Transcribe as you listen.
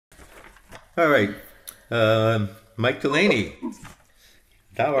All right. Mike Delaney.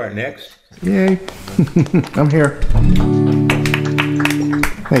 Thou art next. Yay. I'm here.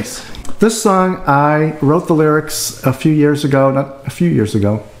 Thanks. This song, I wrote the lyrics a few years ago, not a few years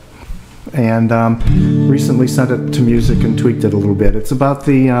ago, and recently sent it to music and tweaked it a little bit. It's about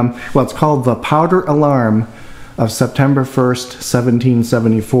the, well, it's called The Powder Alarm of September 1st,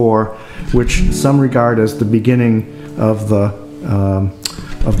 1774, which some regard as the beginning of the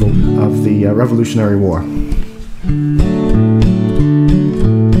Revolutionary War.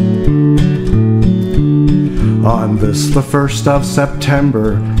 On this, the 1st of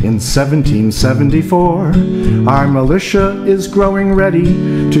September in 1774, our militia is growing ready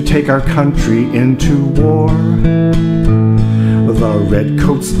to take our country into war. The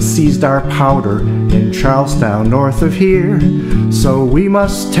redcoats seized our powder in Charlestown, north of here, so we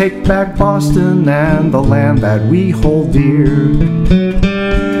must take back Boston and the land that we hold dear.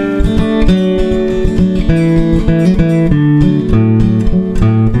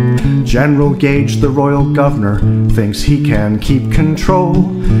 General Gage, the royal governor, thinks he can keep control.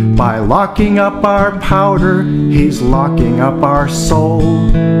 By locking up our powder, he's locking up our soul.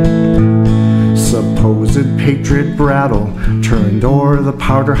 Supposed patriot Brattle turned o'er the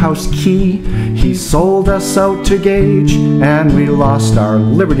powder house key. He sold us out to Gage, and we lost our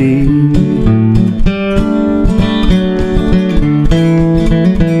liberty.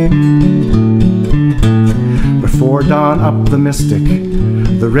 Before dawn up the Mystic,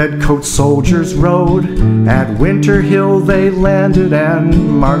 the redcoat soldiers rode. At Winter Hill they landed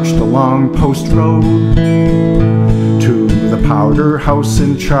and marched along Post Road to the powder house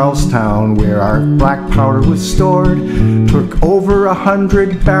in Charlestown, where our black powder was stored. Took over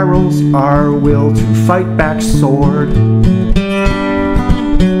 100 barrels, our will to fight back soared.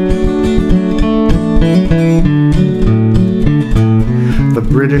 The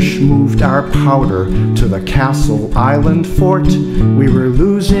British moved our powder to the Castle Island fort. We were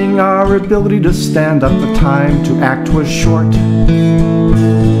losing our ability to stand up, the time to act was short.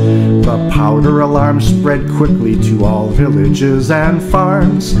 The powder alarm spread quickly to all villages and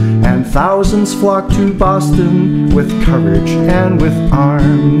farms, and thousands flocked to Boston with courage and with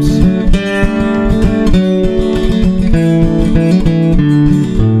arms.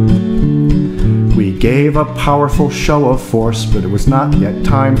 We gave a powerful show of force, but it was not yet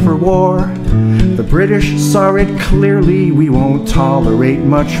time for war. The British saw it clearly, we won't tolerate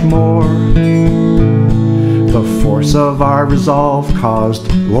much more. The force of our resolve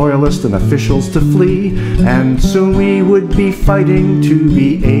caused loyalists and officials to flee, and soon we would be fighting to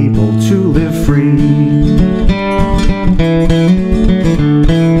be able to live free.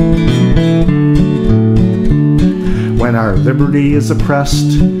 When our liberty is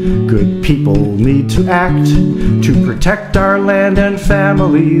oppressed, good people need to act to protect our land and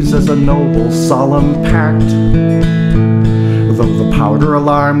families as a noble, solemn pact. Though the powder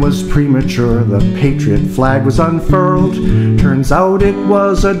alarm was premature, the patriot flag was unfurled. Turns out it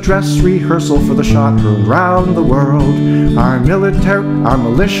was a dress rehearsal for the shot heard round the world. Our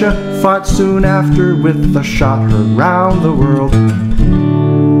militia fought soon after with the shot heard round the world.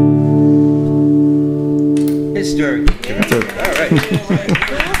 Historic. That's it. All right.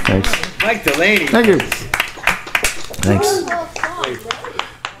 Thanks. Mike Delaney. Thank you. Thanks.